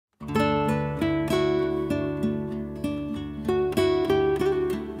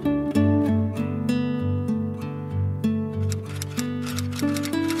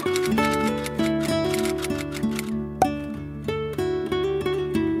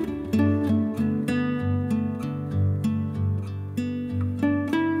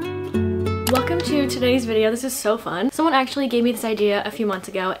to today's video. This is so fun. Someone actually gave me this idea a few months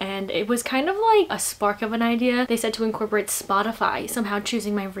ago and it was kind of like a spark of an idea. They said to incorporate Spotify somehow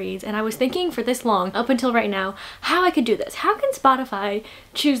choosing my reads, and I was thinking for this long up until right now how I could do this. How can Spotify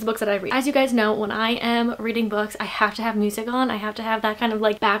choose the books that I read? As you guys know, when I am reading books I have to have music on. I have to have that kind of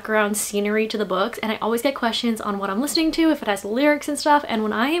like background scenery to the books, and I always get questions on what I'm listening to, if it has lyrics and stuff. And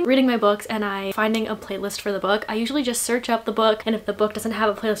when I am reading my books and I'm finding a playlist for the book, I usually just search up the book, and if the book doesn't have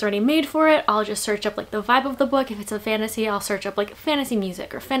a playlist already made for it, I'll just search up like the vibe of the book. If it's a fantasy, I'll search up like fantasy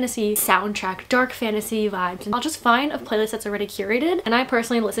music or fantasy soundtrack, dark fantasy vibes, and I'll just find a playlist that's already curated. And I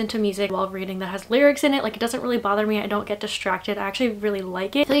personally listen to music while reading that has lyrics in it. Like, it doesn't really bother me. I don't get distracted. I actually really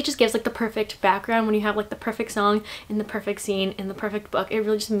like it. It just gives like the perfect background when you have like the perfect song in the perfect scene in the perfect book. It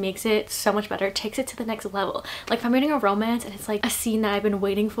really just makes it so much better. It takes it to the next level. Like if I'm reading a romance and it's like a scene that I've been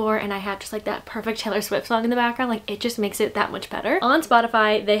waiting for and I have just like that perfect Taylor Swift song in the background, like it just makes it that much better. On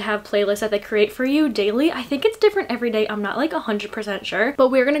Spotify, they have playlists that they create for you daily. I think it's different every day. I'm not like 100% sure, but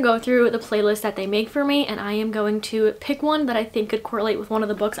we're gonna go through the playlist that they make for me, and I am going to pick one that I think could correlate with one of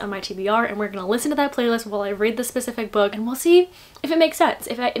the books on my TBR, and we're gonna listen to that playlist while I read the specific book, and we'll see if it makes sense,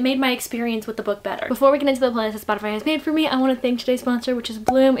 if it made my experience with the book better. Before we get into the playlist that Spotify has made for me, I want to thank today's sponsor, which is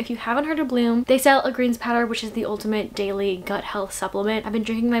Bloom. If you haven't heard of Bloom, they sell a greens powder, which is the ultimate daily gut health supplement. I've been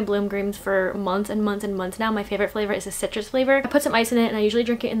drinking my Bloom greens for months and months and months now. My favorite flavor is a citrus flavor. I put some ice in it and I usually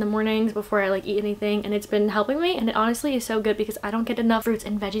drink it in the mornings before I like eat anything, and it's been helping me, and it honestly is so good because I don't get enough fruits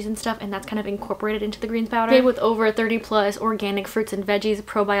and veggies and stuff, and that's kind of incorporated into the greens powder. Made with over 30 plus organic fruits and veggies,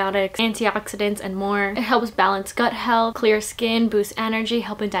 probiotics, antioxidants, and more. It helps balance gut health, clear skin, boost energy,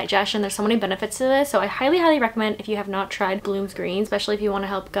 help in digestion. There's so many benefits to this, so I highly recommend if you have not tried Bloom's Greens, especially if you want to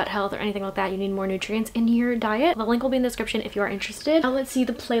help gut health or anything like that. You need more nutrients in your diet. The link will be in the description if you are interested. Now let's see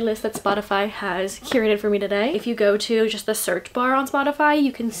the playlist that Spotify has curated for me today. If you go to just the search bar on Spotify,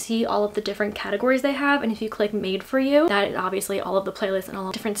 you can see all of the different categories they have, and if you click made for you, that is obviously all of the playlists and all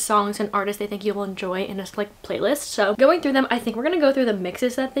of the different songs and artists they think you will enjoy in this like playlist. So going through them, I think we're gonna go through the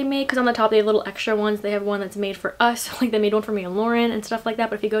mixes that they make, because on the top they have little extra ones. They have one that's made for us, like they made one for me and Lauren and stuff like that.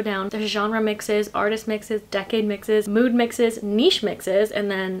 But if you go down, there's genre mixes, artist mixes, decade mixes, mood mixes, niche mixes,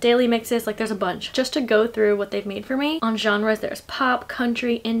 and then daily mixes. Like there's a bunch. Just to go through what they've made for me. On genres, there's pop,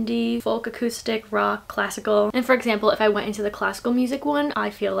 country, indie, folk, acoustic, rock, classical. And for example, if I went into the classical music one, I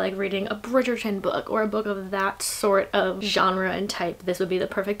feel like reading a Bridgerton book or a book of that sort of genre and type, this would be the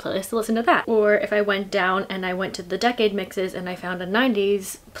perfect playlist to listen to that. Or if I went down and I went to the decade mixes and I found a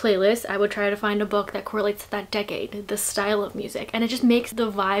 90s playlist, I would try to find a book that correlates to that decade, the style of music, and it just makes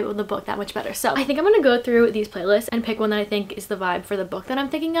the vibe of the book that much better. So I think I'm gonna go through these playlists and pick one that I think is the vibe for the book that I'm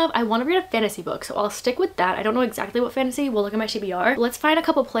thinking of. I want to read a fantasy book, so I'll stick with that. I don't know exactly what fantasy. We'll look at my TBR. Let's find a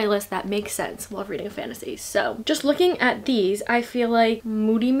couple playlists that make sense while reading a fantasy. So just looking at these, I feel like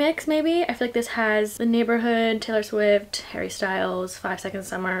Moody Mix maybe. I feel like this has The Neighborhood, Taylor Swift, Harry Styles, 5 Seconds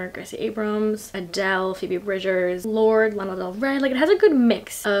Summer, Gracie Abrams, Adele, Phoebe Bridgers, Lorde, Lana Del Rey. Like it has a good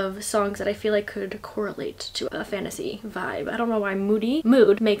mix of songs that I feel like could correlate to a fantasy vibe. I don't know why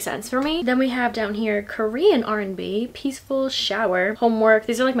mood makes sense for me. Then we have down here Korean R&B, Peaceful Shower, Homework.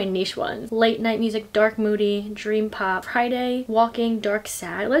 These are like my niche ones. Late night music, dark moody, dream pop, Friday, walking, dark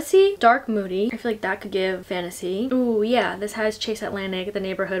sad. Let's see, dark moody. I feel like that could give fantasy. Ooh yeah, this has Chase Atlantic, The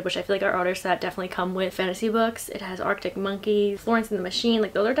Neighborhood, which I feel like are artists that definitely come with fantasy books. It has Arctic Monkeys, Florence and the Machine.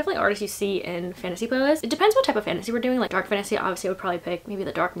 Like those are definitely artists you see in fantasy playlists. It depends what type of fantasy we're doing. Like dark fantasy, obviously I would probably pick maybe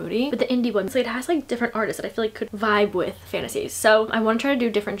the dark moody, but the indie ones, like it has like different artists that I feel like could vibe with fantasies. So I want to try to do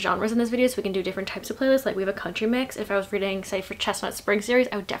different genres in this video so we can do different types of playlists. Like we have a country mix. If I was reading say for Chestnut Spring series,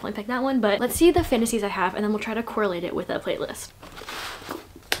 I would definitely pick that one, but let's see the fantasies I have and then we'll try to correlate it with a playlist.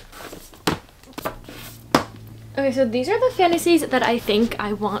 Okay, so these are the fantasies that I think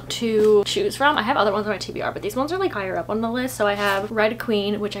I want to choose from. I have other ones on my TBR, but these ones are like higher up on the list. So I have Red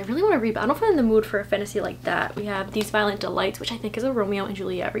Queen, which I really want to read, but I don't feel in the mood for a fantasy like that. We have These Violent Delights, which I think is a Romeo and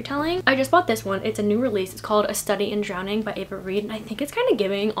Juliet retelling. I just bought this one. It's a new release. It's called A Study in Drowning by Ava Reid, and I think it's kind of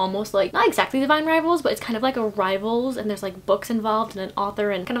giving almost like, not exactly Divine Rivals, but it's kind of like a Rivals, and there's like books involved and an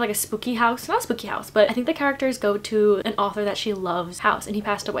author and kind of like a spooky house. Not a spooky house, but I think the characters go to an author that she loves house, and he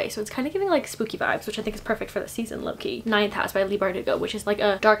passed away. So it's kind of giving like spooky vibes, which I think is perfect for the season, low-key. Ninth House by Leigh Bardugo, which is like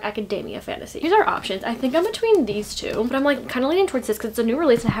a dark academia fantasy. Here's our options. I think I'm between these two, but I'm like kind of leaning towards this because it's a new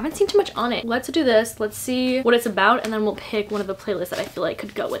release and I haven't seen too much on it. Let's do this. Let's see what it's about, and then we'll pick one of the playlists that I feel like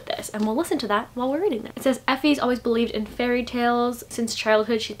could go with this, and we'll listen to that while we're reading them. It says Effie's always believed in fairy tales. Since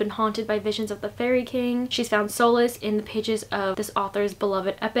childhood, she's been haunted by visions of the Fairy King. She's found solace in the pages of this author's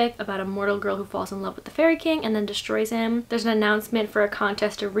beloved epic about a mortal girl who falls in love with the Fairy King and then destroys him. There's an announcement for a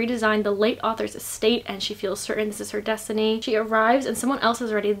contest to redesign the late author's estate, and she feels certain this is her destiny. She arrives and someone else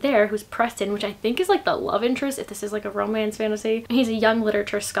is already there who's Preston, which I think is like the love interest if this is like a romance fantasy. And he's a young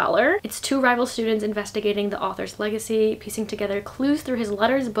literature scholar. It's two rival students investigating the author's legacy, piecing together clues through his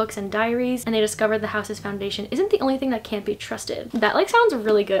letters, books, and diaries, and they discover the house's foundation isn't the only thing that can't be trusted. That like sounds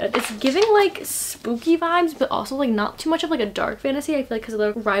really good. It's giving like spooky vibes, but also like not too much of like a dark fantasy, I feel like, because of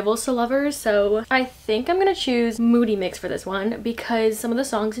the rivals to lovers. So I think I'm gonna choose Moody Mix for this one because some of the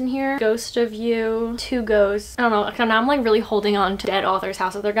songs in here, Ghost of You, Two Ghosts, I don't know, now I'm like really holding on to Dead Author's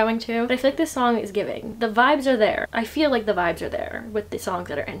house that they're going to, but I feel like this song is giving. The vibes are there. I feel like the vibes are there with the songs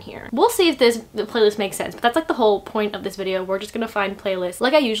that are in here. We'll see if the playlist makes sense, but that's like the whole point of this video. We're just gonna find playlists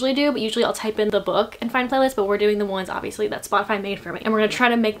like I usually do, but usually I'll type in the book and find playlists, but we're doing the ones obviously that Spotify made for me, and we're gonna try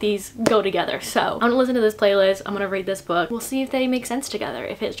to make these go together. So I'm gonna listen to this playlist, I'm gonna read this book, we'll see if they make sense together,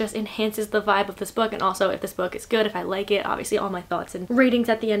 if it just enhances the vibe of this book, and also if this book is good, if I like it. Obviously all my thoughts and ratings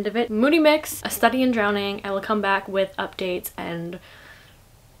at the end of it. Moody Mix, A Study in Drowning. I will come back with updates and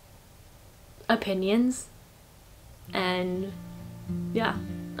opinions, and yeah,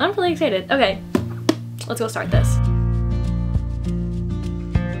 I'm really excited. Okay, let's go start this.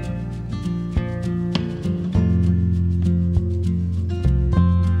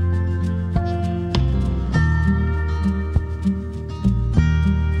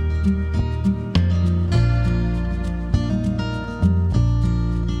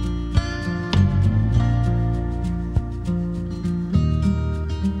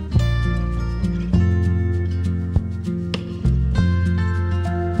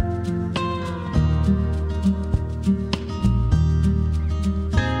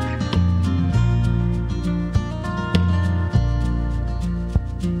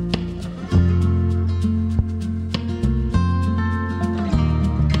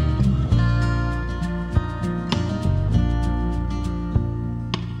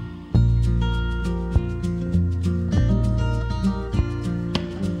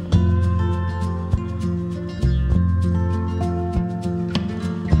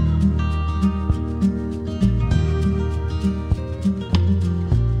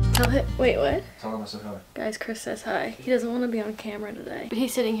 Wait, what? Tell him I said hi. Guys, Chris says hi. He doesn't want to be on camera today, but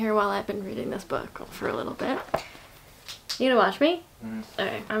he's sitting here while I've been reading this book for a little bit. You gonna watch me?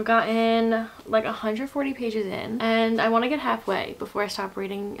 Okay, I've gotten like 140 pages in, and I want to get halfway before I stop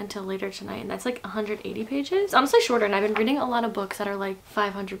reading until later tonight, and that's like 180 pages. Honestly shorter, and I've been reading a lot of books that are like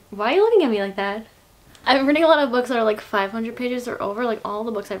 500. Why are you looking at me like that? I've been reading a lot of books that are like 500 pages or over. Like all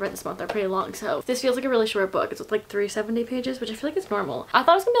the books I've read this month are pretty long, so this feels like a really short book. It's like 370 pages, which I feel like is normal. I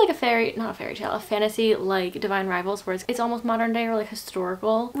thought it was gonna be like not a fairy tale, a fantasy like Divine Rivals, where it's almost modern day or like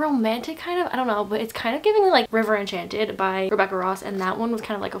historical, romantic kind of, I don't know, but it's kind of giving me like River Enchanted by Rebecca Ross, and that one was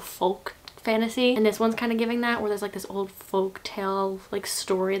kind of like a folk fantasy, and this one's kind of giving that, where there's like this old folk tale like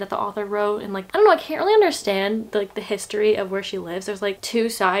story that the author wrote, and like I don't know, I can't really understand like the history of where she lives. There's like two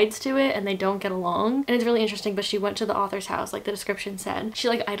sides to it and they don't get along, and it's really interesting. But she went to the author's house, like the description said. She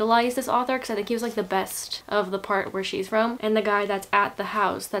like idolized this author because I think he was like the best of the part where she's from, and the guy that's at the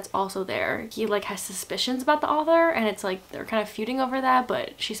house that's also there, he like has suspicions about the author, and it's like they're kind of feuding over that,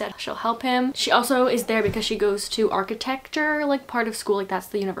 but she said she'll help him. She also is there because she goes to architecture, like part of school, like that's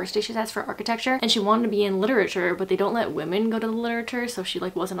the university she has for architecture, and she wanted to be in literature, but they don't let women go to the literature, so she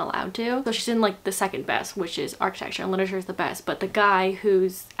like wasn't allowed to. So she's in like the second best, which is architecture, and literature is the best. But the guy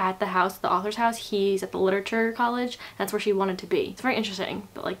who's at the house, the author's house, he's at the literature college. That's where she wanted to be. It's very interesting,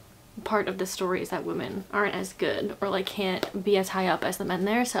 but like part of the story is that women aren't as good or like can't be as high up as the men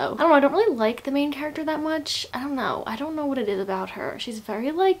there. So I don't know, I don't really like the main character that much. I don't know what it is about her. She's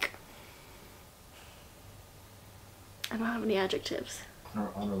very like, I don't have any adjectives.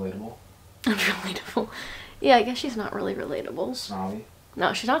 Unrelatable. Unrelatable. Yeah, I guess she's not really relatable. Snobby.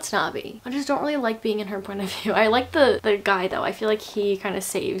 No, she's not snobby. I just don't really like being in her point of view. I like the guy though. I feel like he kind of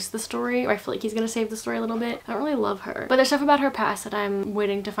saves the story, or I feel like he's gonna save the story a little bit. I don't really love her. But there's stuff about her past that I'm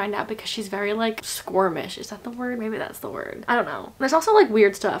waiting to find out, because she's very like squirmish. Is that the word? Maybe that's the word. I don't know. There's also like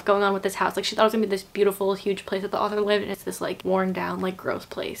weird stuff going on with this house. Like she thought it was gonna be this beautiful, huge place that the author lived, and it's this like worn down, like gross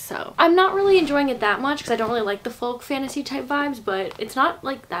place. So I'm not really enjoying it that much because I don't really like the folk fantasy type vibes, but it's not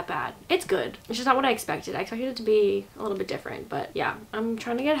like that bad. It's good. It's just not what I expected. I expected it to be a little bit different, but yeah, I'm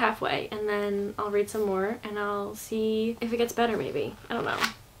trying to get halfway, and then I'll read some more and I'll see if it gets better maybe. I don't know.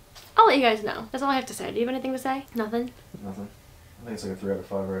 I'll let you guys know. That's all I have to say. Do you have anything to say? Nothing? Nothing. I think it's like a 3 out of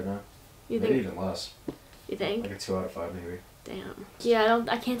 5 right now. You maybe think? even less. You think? Like a 2 out of 5 maybe. Damn. Yeah,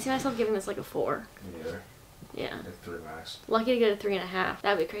 I can't see myself giving this like a 4. Me neither. Yeah. Like 3 max. Lucky to get a 3.5.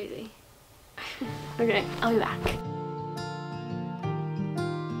 That'd be crazy. Okay, I'll be back.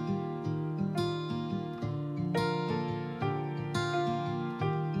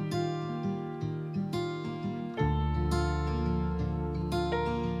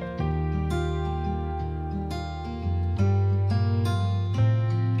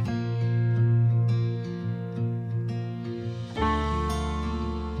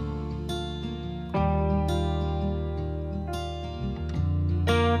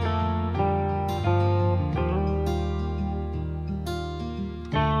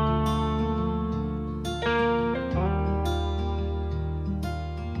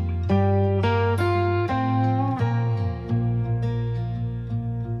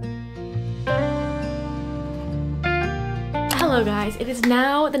 So guys, it is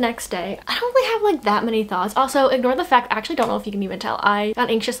now the next day. I don't really have like that many thoughts. Also, ignore the fact, I actually don't know if you can even tell, I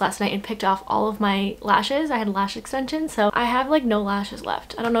got anxious last night and picked off all of my lashes. I had lash extensions, so I have like no lashes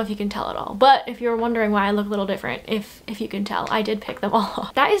left. I don't know if you can tell at all, but if you're wondering why I look a little different, if you can tell, I did pick them all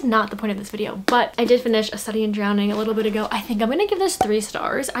off. That is not the point of this video, but I did finish A Study in Drowning a little bit ago. I think I'm gonna give this 3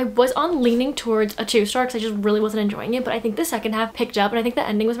 stars. I was on leaning towards a 2-star because I just really wasn't enjoying it, but I think the second half picked up and I think the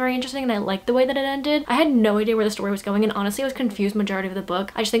ending was very interesting and I liked the way that it ended. I had no idea where the story was going and honestly I was confused majority of the book.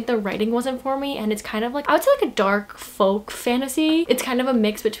 I just think the writing wasn't for me, and it's kind of like, I would say like a dark folk fantasy. It's kind of a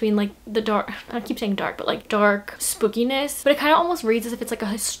mix between like the dark, I keep saying dark, but like dark spookiness, but it kind of almost reads as if it's like a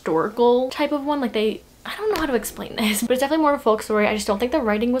historical type of one. Like I don't know how to explain this, but it's definitely more of a folk story. I just don't think the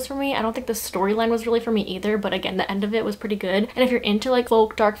writing was for me. I don't think the storyline was really for me either, but again, the end of it was pretty good. And if you're into like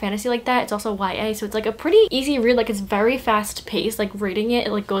folk dark fantasy like that, it's also YA, so it's like a pretty easy read. Like it's very fast paced, like reading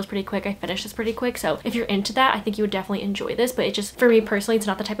it like goes pretty quick. I finished this pretty quick, so if you're into that, I think you would definitely enjoy this. But it just, for me personally, it's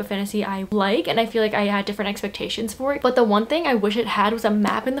not the type of fantasy I like, and I feel like I had different expectations for it. But the one thing I wish it had was a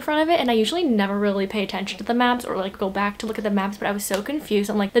map in the front of it, and I usually never really pay attention to the maps or like go back to look at the maps, but I was so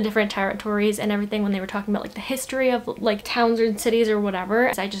confused on like the different territories and everything when they were talking about like the history of like towns or cities or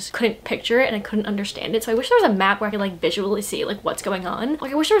whatever. I just couldn't picture it and I couldn't understand it. So I wish there was a map where I could like visually see like what's going on.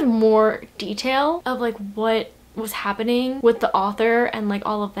 Like I wish there was more detail of like what was happening with the author and like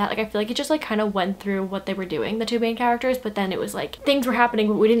all of that. Like I feel like it just like kind of went through what they were doing, the 2 main characters, but then it was like things were happening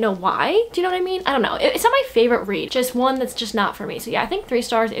but we didn't know why. Do you know what I mean? I don't know. It's not my favorite read, just one that's just not for me. So yeah, I think 3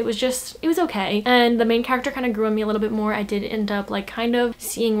 stars. It was okay, and the main character kind of grew on me a little bit more. I did end up like kind of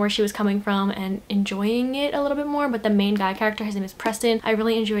seeing where she was coming from and enjoying it a little bit more. But the main guy character, his name is Preston, I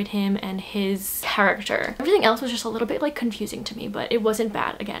really enjoyed him and his character. Everything else was just a little bit like confusing to me, but it wasn't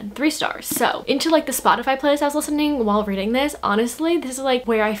bad. Again, 3 stars. So into like the Spotify playlist I was listening while reading this, honestly this is like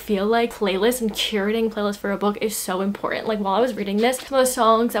where I feel like playlists and curating playlists for a book is so important. Like while I was reading this, some of the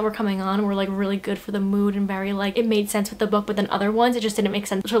songs that were coming on were like really good for the mood and very like it made sense with the book, but then other ones it just didn't make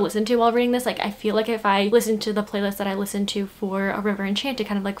sense to listen to while reading this. Like I feel like if I listened to the playlist that I listened to for A River Enchanted,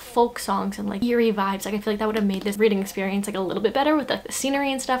 kind of like folk songs and like eerie vibes, like I feel like that would have made this reading experience like a little bit better with the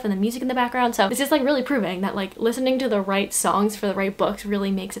scenery and stuff and the music in the background. So this is like really proving that like listening to the right songs for the right books really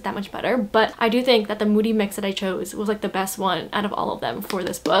makes it that much better. But I do think that the moody mix that I chose was like the best one out of all of them for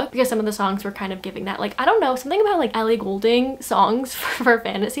this book, because some of the songs were kind of giving that, like, I don't know, something about like Ellie Goulding songs for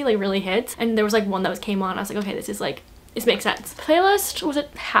fantasy like really hits. And there was like one that came on, I was like, okay, this makes sense. Playlist was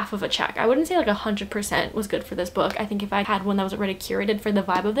at half of a check. I wouldn't say like 100% was good for this book. I think if I had one that was already curated for the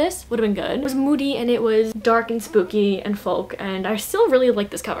vibe of this, would have been good. It was moody and it was dark and spooky and folk, and I still really like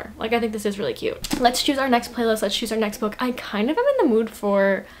this cover. Like I think this is really cute. Let's choose our next playlist. Let's choose our next book. I kind of am in the mood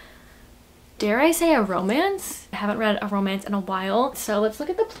for, dare I say, a romance? I haven't read a romance in a while, so let's look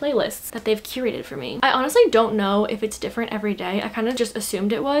at the playlists that they've curated for me. I honestly don't know if it's different every day. I kind of just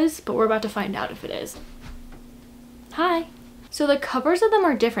assumed it was, but we're about to find out if it is. Hi. So the covers of them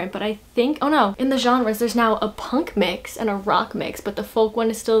are different, but I think, oh no, in the genres there's now a punk mix and a rock mix, but the folk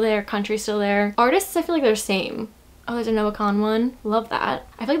one is still there, country's still there. Artists, I feel like they're the same. Oh, there's a Noah Kahan one. Love that.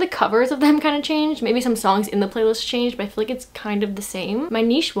 I feel like the covers of them kind of changed. Maybe some songs in the playlist changed, but I feel like it's kind of the same. My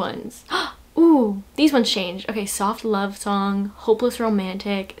niche ones. Ooh, these ones changed. Okay, soft love song, hopeless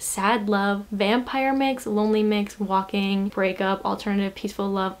romantic, sad love, vampire mix, lonely mix, walking, breakup, alternative, peaceful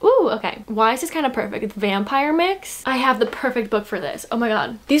love. Ooh, okay. Why is this kind of perfect? It's vampire mix. I have the perfect book for this. Oh my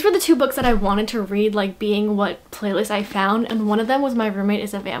god. These were the 2 books that I wanted to read, like being what playlist I found, and one of them was My Roommate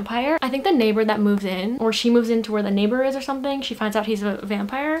is a Vampire. I think the neighbor that moves in, or she moves into where the neighbor is or something, she finds out he's a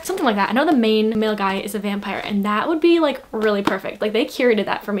vampire. Something like that. I know the main male guy is a vampire, and that would be like really perfect. Like they curated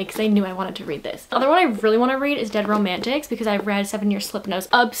that for me because they knew I wanted to read this. The other one I really want to read is Dead Romantics because I read 7 Year Slip and I was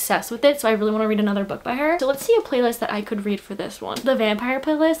obsessed with it, so I really want to read another book by her. So let's see a playlist that I could read for this one. The vampire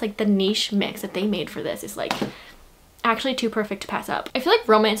playlist, like the niche mix that they made for this is like actually too perfect to pass up. I feel like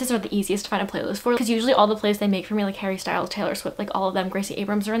romances are the easiest to find a playlist for because usually all the playlists they make for me, like Harry Styles, Taylor Swift, like all of them, Gracie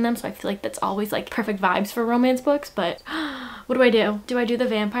Abrams are in them, so I feel like that's always like perfect vibes for romance books. But what do I do? Do I do the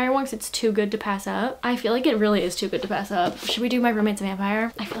vampire one because it's too good to pass up? I feel like it really is too good to pass up. Should we do My Roommate's a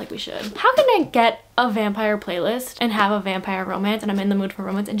Vampire? I feel like we should. How can I get a vampire playlist and have a vampire romance and I'm in the mood for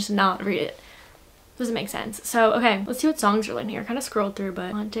romance and just not read it? Doesn't make sense. So okay, let's see what songs are in here. Kind of scrolled through,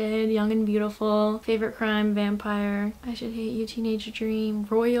 but Haunted, Young and Beautiful, Favorite Crime, Vampire, I Should Hate You, Teenage Dream,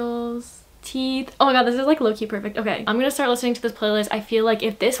 Royals, Teeth. Oh my god, this is like low-key perfect. Okay, I'm gonna start listening to this playlist. I feel like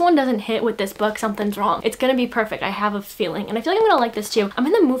if this one doesn't hit with this book, something's wrong. It's gonna be perfect. I have a feeling, and I feel like I'm gonna like this too. I'm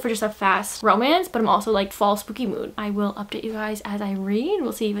in the mood for just a fast romance, but I'm also like fall spooky mood. I will update you guys as I read.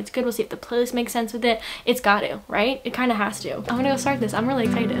 We'll see if it's good. We'll see if the playlist makes sense with it. It's got to, right? It kind of has to. I'm gonna go start this. I'm really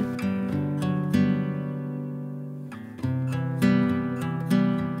excited.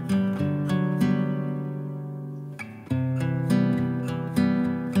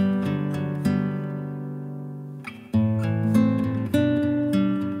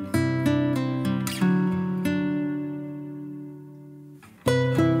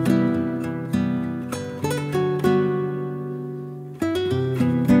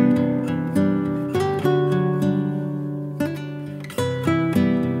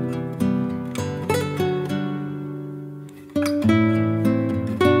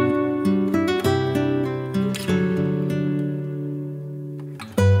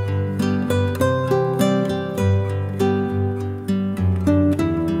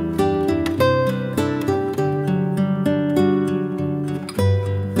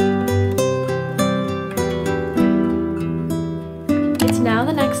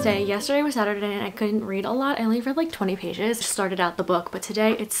 next day. Yesterday was Saturday and I couldn't read a lot. I only read like 20 pages. Started out the book, but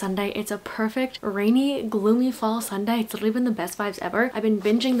today it's Sunday. It's a perfect rainy, gloomy fall Sunday. It's literally been the best vibes ever. I've been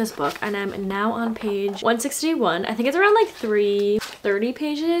binging this book and I'm now on page 161. I think it's around like 330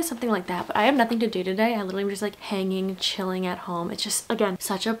 pages, something like that. But I have nothing to do today. I literally am just like hanging, chilling at home. It's just, again,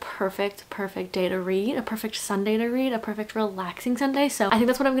 such a perfect day to read, a perfect Sunday to read, a perfect relaxing Sunday. So I think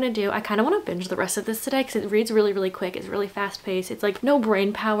that's what I'm gonna do. I kind of want to binge the rest of this today because it reads really quick. It's really fast paced. It's like no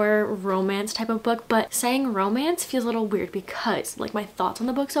brain power romance type of book, but saying romance feels a little weird because like my thoughts on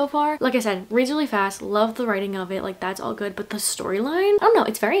the book so far, like I said, reads really fast, love the writing of it, like that's all good, but the storyline, I don't know,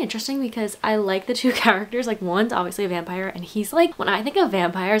 it's very interesting because I like the two characters. Like one's obviously a vampire and he's like, when I think of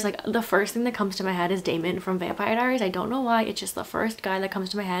vampires, like the first thing that comes to my head is Damon from Vampire Diaries. I don't know why, it's just the first guy that comes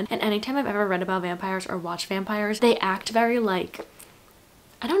to my head. And anytime I've ever read about vampires or watched vampires, they act very like,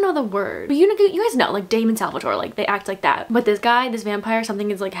 I don't know the word, but you guys know, like Damon Salvatore, like they act like that. But this guy, this vampire, something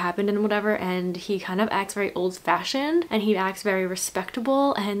has like happened and whatever, and he kind of acts very old-fashioned and he acts very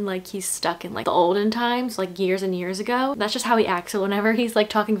respectable and like he's stuck in like the olden times, like years and years ago. That's just how he acts. So whenever he's like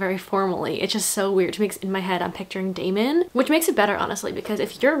talking very formally, it's just so weird to me. In my head, I'm picturing Damon, which makes it better honestly, because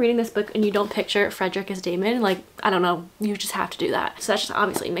if you're reading this book and you don't picture Frederick as Damon, like I don't know, you just have to do that. So that just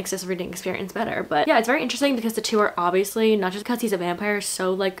obviously makes this reading experience better. But yeah, it's very interesting because the two are obviously, not just because he's a vampire,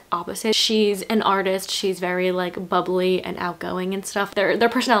 so like opposite. She's an artist, she's very like bubbly and outgoing and stuff. Their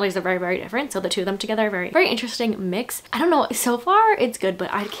personalities are very different, so the two of them together are very interesting mix. I don't know, so far it's good,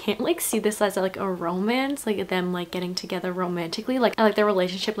 but I can't like see this as like a romance, like them like getting together romantically. Like I like their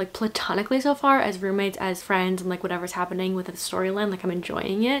relationship like platonically so far, as roommates, as friends, and like whatever's happening with the storyline, like I'm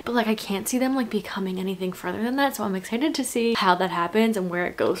enjoying it, but like I can't see them like becoming anything further than that. So I'm excited to see how that happens and where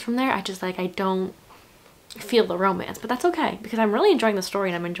it goes from there. I just like, I don't feel the romance, but that's okay because I'm really enjoying the story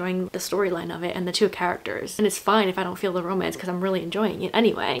and I'm enjoying the storyline of it and the two characters, and it's fine if I don't feel the romance because I'm really enjoying it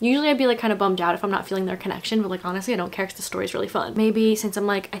anyway. Usually I'd be like kind of bummed out if I'm not feeling their connection, but like honestly I don't care because the story's really fun. Maybe since I'm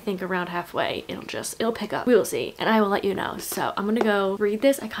like I think around halfway it'll pick up. We will see and I will let you know. So I'm gonna go read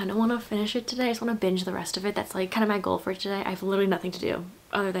this. I kind of want to finish it today. I just want to binge the rest of it. That's like kind of my goal for today. I have literally nothing to do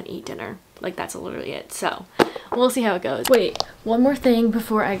other than eat dinner. Like that's literally it. So we'll see how it goes. Wait, one more thing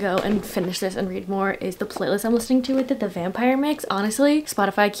before I go and finish this and read more is the playlist I'm listening to with it, the vampire mix. Honestly,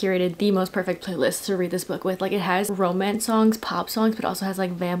 Spotify curated the most perfect playlist to read this book with. Like it has romance songs, pop songs, but also has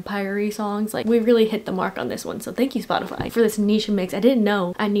like vampire-y songs. Like we really hit the mark on this one. So thank you Spotify for this niche mix. I didn't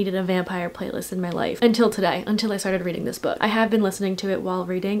know I needed a vampire playlist in my life until today, until I started reading this book. I have been listening to it while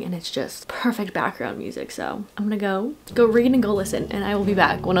reading and it's just perfect background music. So I'm gonna go read and go listen, and I will be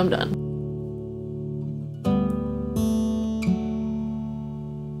back when I'm done.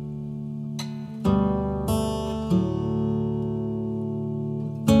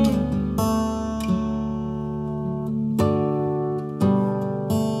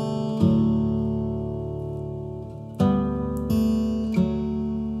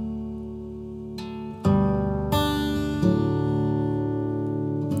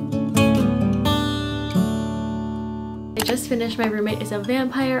 Just finished My Roommate is a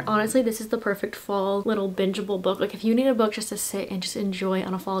Vampire. Honestly, this is the perfect fall little bingeable book. Like if you need a book just to sit and just enjoy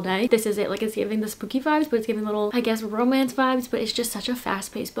on a fall day, this is it. Like it's giving the spooky vibes, but it's giving little, I guess, romance vibes, but it's just such a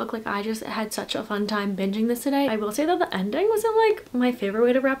fast-paced book. Like I just had such a fun time binging this today. I will say that the ending wasn't like my favorite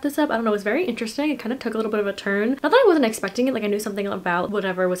way to wrap this up. I don't know, it was very interesting. It kind of took a little bit of a turn. Not that I wasn't expecting it, like I knew something about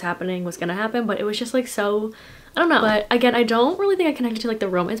whatever was happening was gonna happen, but it was just like so, I don't know. But again, I don't really think I connected to like the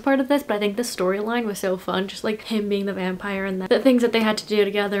romance part of this, but I think the storyline was so fun. Just like him being the vampire and the things that they had to do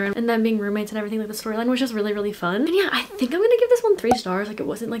together and them being roommates and everything. Like the storyline was just really fun. And yeah, I think I'm gonna give this one 3 stars. Like it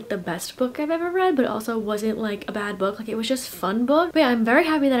wasn't like the best book I've ever read, but it also wasn't like a bad book. Like it was just fun book. But yeah, I'm very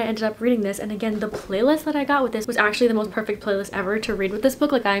happy that I ended up reading this. And again, the playlist that I got with this was actually the most perfect playlist ever to read with this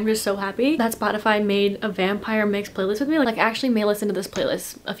book. Like I'm just so happy that Spotify made a vampire mix playlist with me. Like I actually may listen to this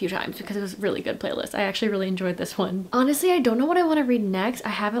playlist a few times because it was a really good playlist. I actually really enjoyed this one. Honestly, I don't know what I want to read next. I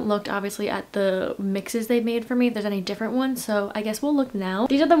haven't looked obviously at the mixes they made for me, if there's any different ones, so I guess we'll look now.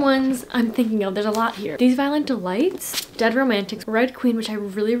 These are the ones I'm thinking of. There's a lot here. These Violent Delights, Dead Romantics, Red Queen, which I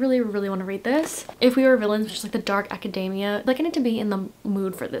really want to read this. If We Were Villains, which is like the dark academia. Like I need to be in the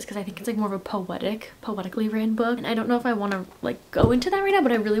mood for this because I think it's like more of a poetically written book, and I don't know if I want to like go into that right now,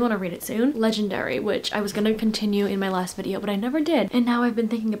 but I really want to read it soon. Legendary, which I was gonna continue in my last video, but I never did, and now I've been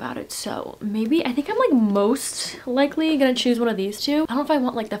thinking about it, so maybe I think I'm like most most likely gonna choose one of these two. I don't know if I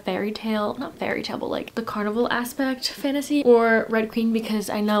want like the fairy tale, not fairy tale, but like the carnival aspect fantasy, or Red Queen, because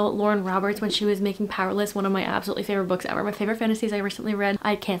I know Lauren Roberts, when she was making Powerless, one of my absolutely favorite books ever, my favorite fantasies I recently read,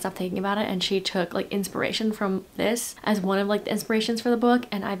 I can't stop thinking about it, and she took like inspiration from this as one of like the inspirations for the book,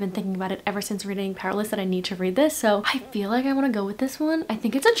 and I've been thinking about it ever since reading Powerless, that I need to read this. So I feel like I want to go with this one. I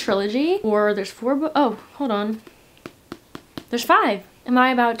think it's a trilogy, or there's 4 books. Oh, hold on. There's 5. Am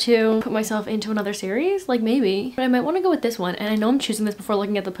I about to put myself into another series? Like maybe, but I might want to go with this one. And I know I'm choosing this before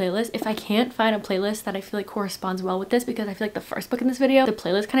looking at the playlist. If I can't find a playlist that I feel like corresponds well with this, because I feel like the first book in this video, the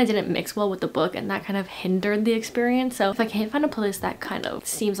playlist kind of didn't mix well with the book, and that kind of hindered the experience. So if I can't find a playlist that kind of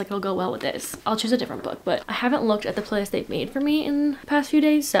seems like it'll go well with this, I'll choose a different book. But I haven't looked at the playlist they've made for me in the past few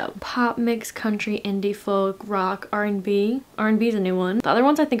days. So pop, mix, country, indie, folk, rock, R&B. R&B is a new one. The other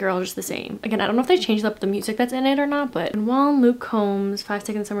ones I think are all just the same. Again, I don't know if they changed up the music that's in it or not, but Juan, Luke Combs, 5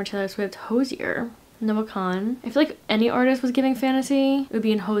 Seconds Summer, Taylor Swift, Hosier, Noah Khan. I feel like any artist was giving fantasy, it would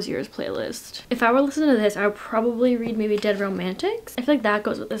be in Hosier's playlist. If I were listening to this, I would probably read maybe Dead Romantics. I feel like that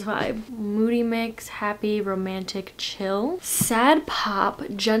goes with this vibe. Moody mix, happy, romantic, chill. Sad pop,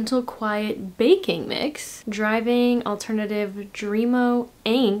 gentle, quiet, baking mix. Driving, alternative, dreamo,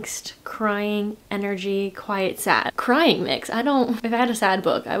 angst, crying, energy, quiet, sad. Crying mix. If I had a sad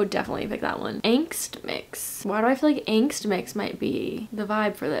book, I would definitely pick that one. Angst mix. Why do I feel like angst mix might be the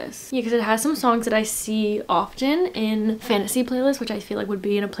vibe for this? Yeah, because it has some songs that I see often in fantasy playlists, which I feel like would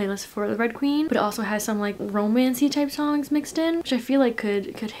be in a playlist for the Red Queen, but it also has some like romancy type songs mixed in, which I feel like could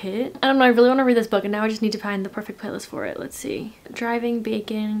hit. I don't know, I really want to read this book, and now I just need to find the perfect playlist for it. Let's see. Driving,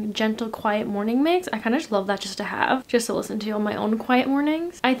 baking, gentle, quiet morning mix. I kind of just love that just to have, just to listen to on my own quiet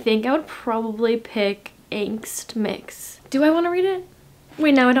mornings. I think I would probably pick angst mix. Do I want to read it?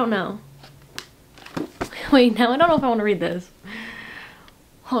 Wait, now I don't know. Wait, now I don't know if I want to read this.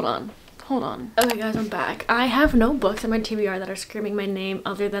 Hold on. Okay guys, I'm back. I have no books on my TBR that are screaming my name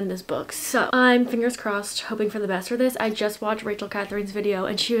other than this book. So I'm fingers crossed, hoping for the best for this. I just watched Rachel Catherine's video,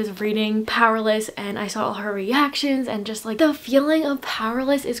 and she was reading Powerless, and I saw all her reactions, and just like the feeling of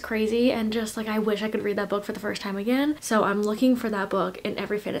Powerless is crazy, and just like I wish I could read that book for the first time again. So I'm looking for that book in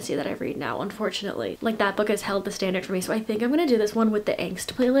every fantasy that I read now, unfortunately. Like that book has held the standard for me, so I think I'm gonna do this one with the angst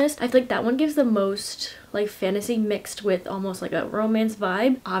playlist. I feel like that one gives the most like fantasy mixed with almost like a romance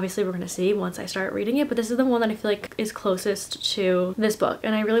vibe. Obviously we're gonna see once I start reading it, but this is the one that I feel like is closest to this book,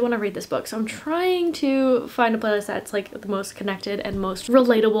 and I really want to read this book, so I'm trying to find a playlist that's like the most connected and most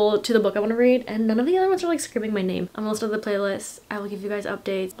relatable to the book I want to read, and none of the other ones are like screaming my name. I'm gonna listen to the playlist. I will give you guys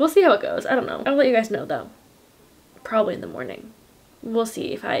updates. We'll see how it goes. I don't know. I'll let you guys know though. Probably in the morning. We'll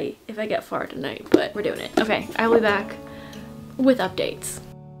see if I get far tonight, but we're doing it. Okay, I will be back with updates.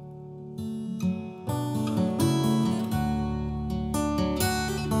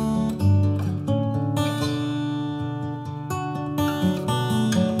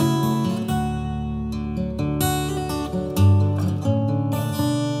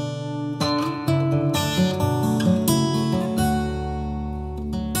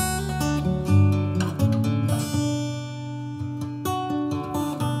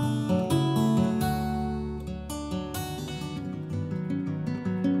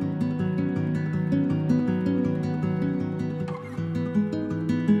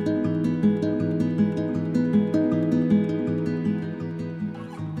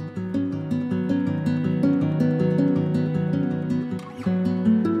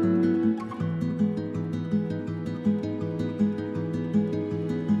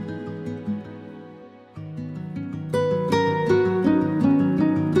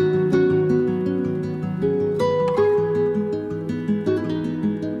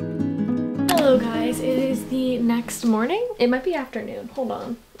 Next morning? It might be afternoon. Hold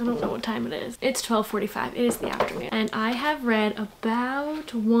on. I don't know what time it is. It's 12:45. It is the afternoon. And I have read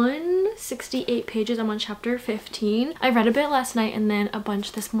about 168 pages. I'm on chapter 15. I read a bit last night and then a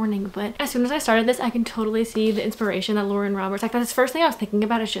bunch this morning, but as soon as I started this, I can totally see the inspiration that Lauren Roberts, like that's the first thing I was thinking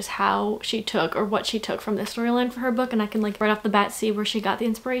about, is just how she took, or what she took from this storyline for her book, and I can like right off the bat see where she got the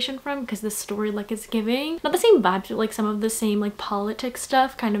inspiration from, because the story like is giving not the same vibes, but like some of the same like politics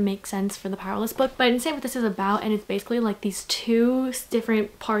stuff kind of makes sense for the Powerless book. But I didn't say what this is about, and it's basically like these two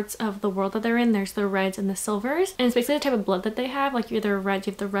different parts of the world that they're in. There's the reds and the silvers, and it's basically the type of blood that they have. Like you're either red,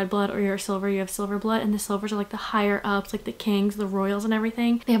 you have the red blood, or you're silver, you have silver blood, and the silvers are like the higher ups, like the kings, the royals and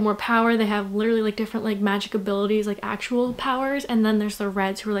everything. They have more power. They have literally like different like magic abilities, like actual powers. And then there's the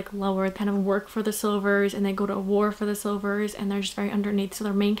reds who are like lower, kind of work for the silvers, and they go to war for the silvers, and they're just very underneath. So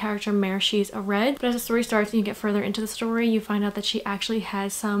their main character, Mare, she's a red. But as the story starts and you get further into the story, you find out that she actually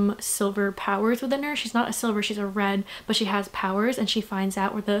has some silver powers within her. She's not a silver, she's a red, but she has powers, and she finds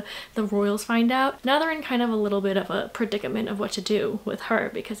out, or the royals find out. Now they're in kind of a little bit of a predicament of what to do with her,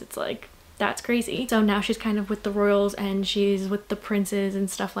 because it's like, that's crazy. So now she's kind of with the royals and she's with the princes and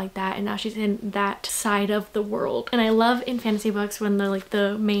stuff like that, and now she's in that side of the world. And I love in fantasy books when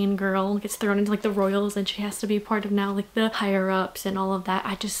the main girl gets thrown into like the royals and she has to be part of now like the higher ups and all of that.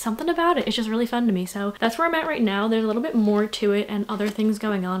 I just, something about it, it's just really fun to me. So that's where I'm at right now. There's a little bit more to it and other things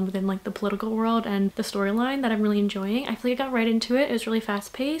going on within like the political world and the storyline that I'm really enjoying. I feel like I got right into it. It was really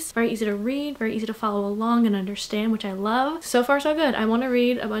fast paced, very easy to read, very easy to follow along and understand, which I love. So far so good. I want to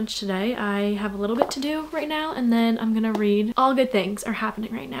read a bunch today. I have a little bit to do right now, and then I'm gonna read. All good things are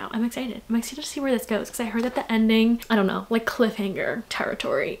happening right now. I'm excited. I'm excited to see where this goes, because I heard that the ending, I don't know, like cliffhanger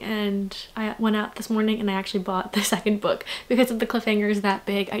territory, and I went out this morning and I actually bought the second book because if the cliffhanger is that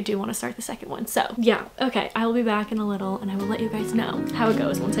big, I do want to start the second one. So yeah, okay, I will be back in a little and I will let you guys know how it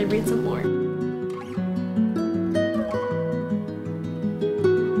goes once I read some more.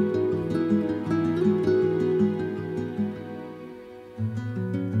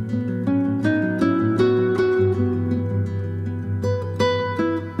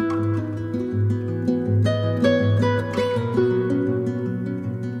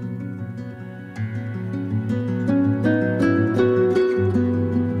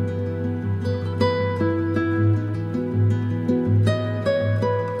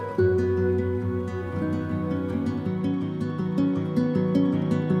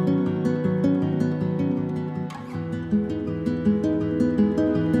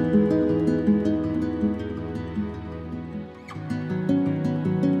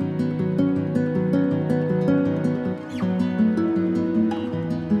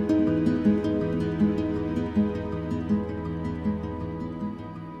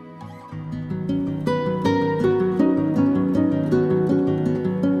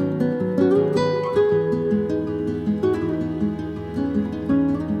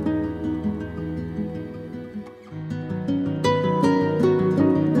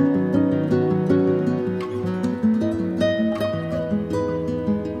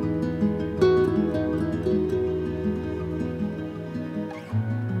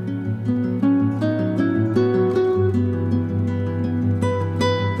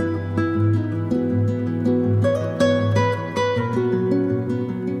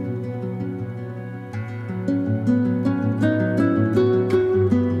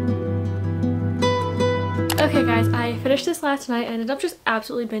 Okay guys, I finished this last night. I ended up just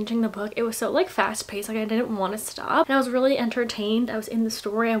absolutely binging the book. It was so like fast paced, like I didn't want to stop, and I was really entertained. I was in the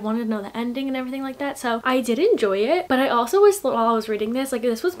story, I wanted to know the ending and everything like that, so I did enjoy it. But I also was, while I was reading this, like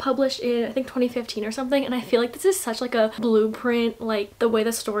this was published in I think 2015 or something, and I feel like this is such like a blueprint, like the way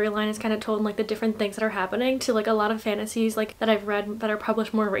the storyline is kind of told and like the different things that are happening to like a lot of fantasies like that I've read that are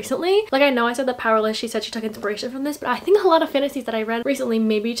published more recently. Like I know I said that Powerless, she said she took inspiration from this, but I think a lot of fantasies that I read recently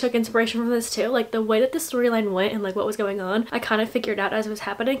maybe took inspiration from this too. Like the way that the storyline went and like what was going on, I kind of figured out as it was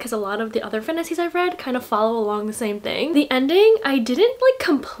happening, because a lot of the other fantasies I've read kind of follow along the same thing. The ending, I didn't like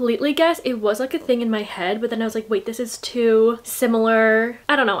completely guess. It was like a thing in my head, but then I was like, wait, this is too similar.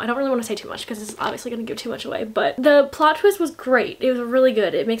 I don't know. I don't really want to say too much because this is obviously going to give too much away, but the plot twist was great. It was really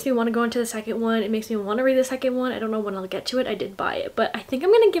good. It makes me want to go into the second one. It makes me want to read the second one. I don't know when I'll get to it. I did buy it, but I think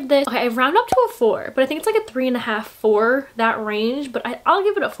I'm gonna give this, okay, I round up to a 4, but I think it's like a 3.5, 4, that range, but I'll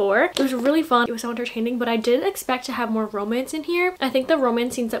give it a 4. It was really fun. It was so entertaining, but I didn't expect to have more romance in here. I think the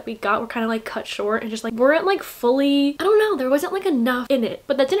romance scenes that we got were kind of like cut short and just like weren't like fully, I don't know, there wasn't like enough in it,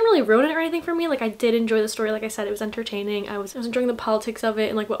 but that didn't really ruin it or anything for me. Like I did enjoy the story. Like I said, it was entertaining. I was enjoying the politics of it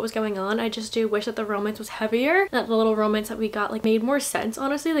and like what was going on. I just do wish that the romance was heavier, that the little romance that we got like made more sense,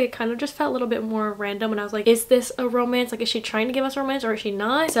 honestly. Like it kind of just felt a little bit more random, and I was like, is this a romance? Like is she trying to give us romance or is she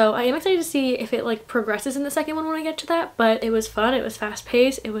not? So I am excited to see if it like progresses in the second one when I get to that, but it was fun. It was fast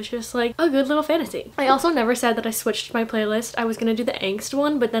paced. It was just like a good little fantasy. I also never said that I switched my playlist. I was gonna do the angst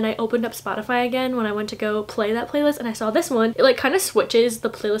one, but then I opened up Spotify again when I went to go play that playlist, and I saw this one. It like kind of switches the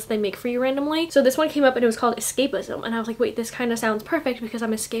playlist they make for you randomly. So this one came up and it was called Escapism, and I was like, wait, this kind of sounds perfect because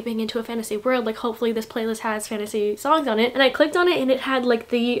I'm escaping into a fantasy world. Like hopefully this playlist has fantasy songs on it. And I clicked on it and it had like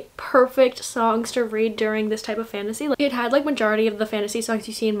the perfect songs to read during this type of fantasy. Like it had like majority of the fantasy songs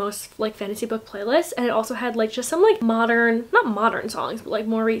you see in most like fantasy book playlists, and it also had like just some like modern, not modern songs, but like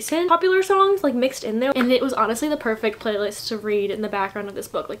more recent popular songs like mixed in there, and it was honestly the perfect perfect playlist to read in the background of this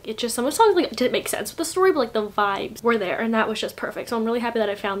book. Like, it just, some of the songs like didn't make sense with the story, but like the vibes were there, and that was just perfect. So I'm really happy that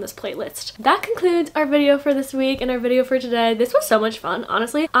I found this playlist. That concludes our video for this week and our video for today. This was so much fun,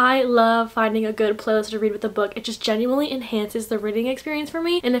 honestly. I love finding a good playlist to read with a book. It just genuinely enhances the reading experience for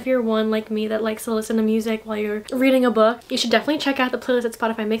me. And if you're one like me that likes to listen to music while you're reading a book, you should definitely check out the playlist that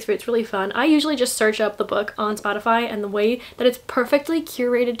Spotify makes for you. It's really fun. I usually just search up the book on Spotify, and the way that it's perfectly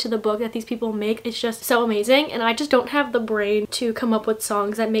curated to the book that these people make is just so amazing. And I just don't have the brain to come up with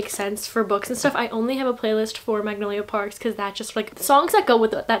songs that make sense for books and stuff. I only have a playlist for Magnolia Parks because that just like the songs that go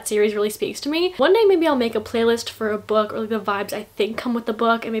with that series really speaks to me. One day maybe I'll make a playlist for a book, or like the vibes I think come with the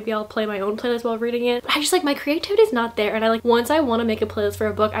book, and maybe I'll play my own playlist while reading it. But I just like, my creativity is not there, and I like, once I want to make a playlist for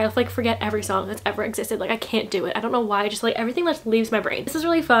a book, I like forget every song that's ever existed. Like, I can't do it. I don't know why. I just like, everything just leaves my brain. This is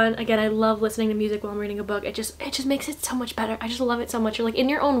really fun. Again, I love listening to music while I'm reading a book. It just makes it so much better. I just love it so much. You're like in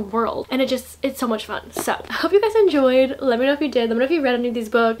your own world, and it's so much fun. So I hope you guys enjoyed. Let me know if you did. Let me know if you read any of these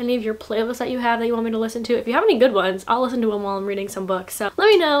books, any of your playlists that you have that you want me to listen to. If you have any good ones, I'll listen to them while I'm reading some books. So let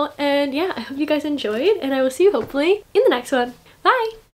me know. And yeah, I hope you guys enjoyed, and I will see you hopefully in the next one. Bye!